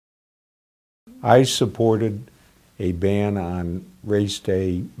I supported a ban on race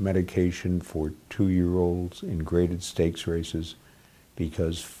day medication for 2-year-olds in graded stakes races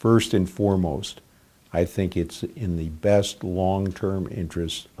because first and foremost, I think it's in the best long-term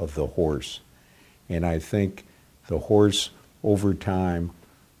interest of the horse. And I think the horse over time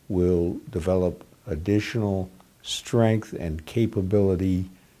will develop additional strength and capability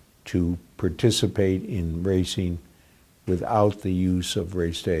to participate in racing without the use of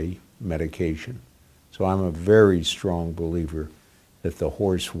race day medication. So I'm a very strong believer that the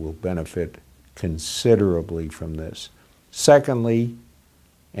horse will benefit considerably from this. Secondly,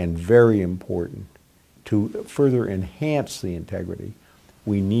 and very important, to further enhance the integrity,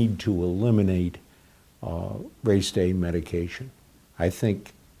 we need to eliminate race day medication. I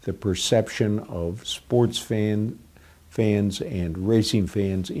think the perception of sports fans and racing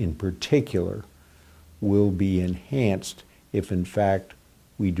fans in particular will be enhanced if in fact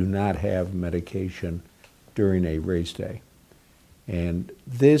we do not have medication during a race day. And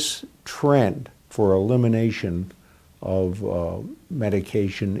this trend for elimination of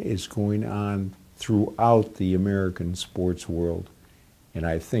medication is going on throughout the American sports world. And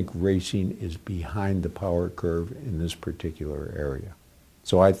I think racing is behind the power curve in this particular area.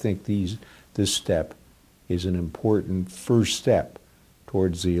 So I think this step is an important first step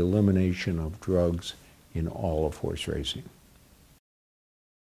towards the elimination of drugs in all of horse racing.